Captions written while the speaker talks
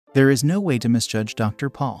There is no way to misjudge Dr.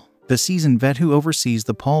 Pol. The seasoned vet who oversees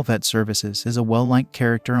the Pol Vet Services is a well-liked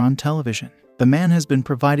character on television. The man has been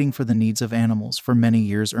providing for the needs of animals for many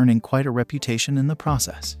years, earning quite a reputation in the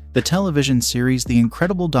process. The television series The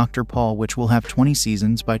Incredible Dr. Pol, which will have 20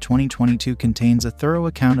 seasons by 2022, contains a thorough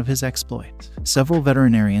account of his exploits. Several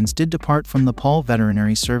veterinarians did depart from the Pol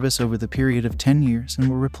Veterinary Service over the period of 10 years and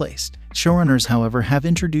were replaced. Showrunners, however, have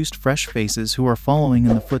introduced fresh faces who are following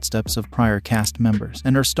in the footsteps of prior cast members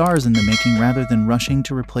and are stars in the making rather than rushing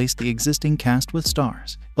to replace the existing cast with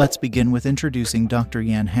stars. Let's begin with introducing Dr.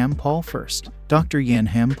 Jan Ham Pol first. Dr. Jan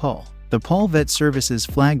Ham Pol. The Pol Vet Services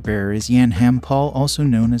flag bearer is Jan Ham Pol, also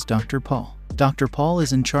known as Dr. Pol. Dr. Pol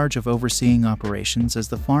is in charge of overseeing operations as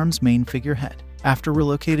the farm's main figurehead. After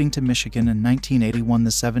relocating to Michigan in 1981, the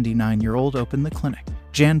 79-year-old opened the clinic.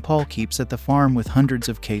 Jan Pol keeps at the farm with hundreds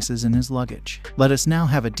of cases in his luggage. Let us now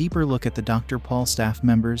have a deeper look at the Dr. Pol staff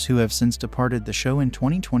members who have since departed the show in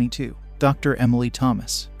 2022. Dr. Emily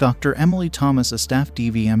Thomas. Dr. Emily Thomas, a staff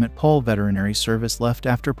DVM at Pol Veterinary Service, left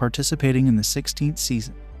after participating in the 16th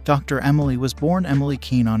season. Dr. Emily was born Emily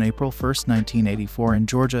Keene on April 1, 1984 in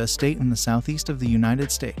Georgia, a state in the southeast of the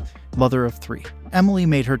United States. Mother of 3. Emily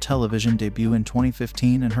made her television debut in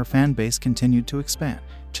 2015 and her fan base continued to expand.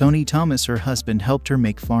 Tony Thomas, her husband, helped her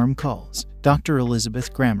make farm calls. Dr.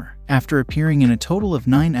 Elizabeth Grammer. After appearing in a total of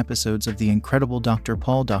 9 episodes of The Incredible Dr.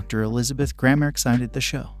 Pol, Dr. Elizabeth Grammer excited the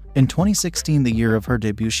show. In 2016, the year of her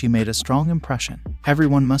debut, she made a strong impression.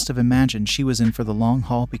 Everyone must have imagined she was in for the long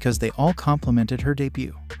haul because they all complimented her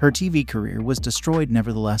debut. Her TV career was destroyed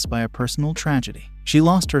nevertheless by a personal tragedy. She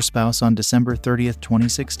lost her spouse on December 30,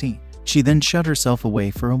 2016. She then shut herself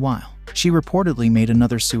away for a while. She reportedly made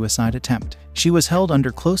another suicide attempt. She was held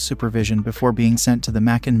under close supervision before being sent to the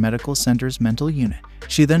Macon Medical Center's mental unit.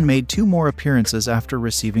 She then made 2 more appearances after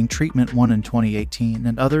receiving treatment, one in 2018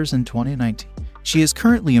 and others in 2019. She is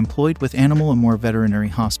currently employed with Animal and More Veterinary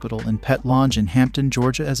Hospital and Pet Lodge in Hampton,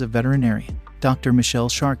 Georgia as a veterinarian. Dr. Michelle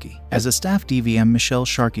Sharkey. As a staff DVM, Michelle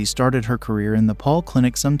Sharkey started her career in the Pol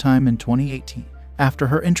Clinic sometime in 2018. After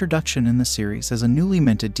her introduction in the series as a newly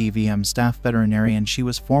minted DVM staff veterinarian, she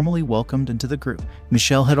was formally welcomed into the group.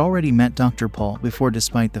 Michelle had already met Dr. Pol before,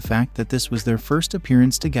 despite the fact that this was their first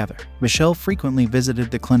appearance together. Michelle frequently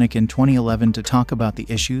visited the clinic in 2011 to talk about the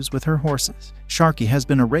issues with her horses. Sharkey has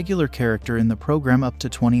been a regular character in the program up to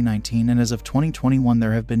 2019, and as of 2021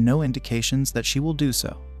 there have been no indications that she will do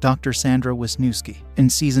so. Dr. Sandra Wisniewski. In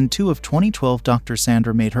Season 2 of 2012, Dr.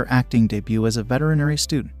 Sandra made her acting debut as a veterinary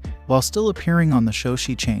student. While still appearing on the show,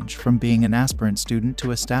 she changed from being an aspirant student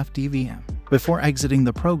to a staff DVM. Before exiting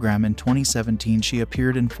the program in 2017, she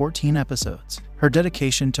appeared in 14 episodes. Her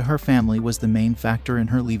dedication to her family was the main factor in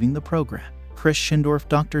her leaving the program. Chris Schindorf,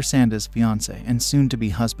 Dr. Sandra's fiancé and soon-to-be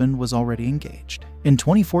husband, was already engaged. In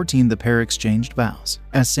 2014, the pair exchanged vows.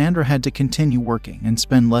 As Sandra had to continue working and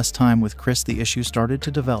spend less time with Chris, the issue started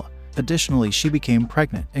to develop. Additionally, she became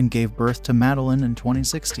pregnant and gave birth to Madeline in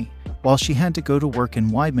 2016. While she had to go to work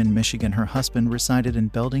in Weidman, Michigan, her husband resided in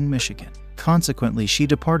Belding, Michigan. Consequently, she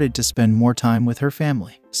departed to spend more time with her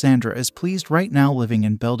family. Sandra is pleased right now living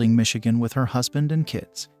in Belding, Michigan with her husband and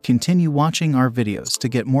kids. Continue watching our videos to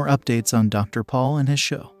get more updates on Dr. Pol and his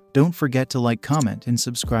show. Don't forget to like, comment, and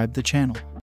subscribe the channel.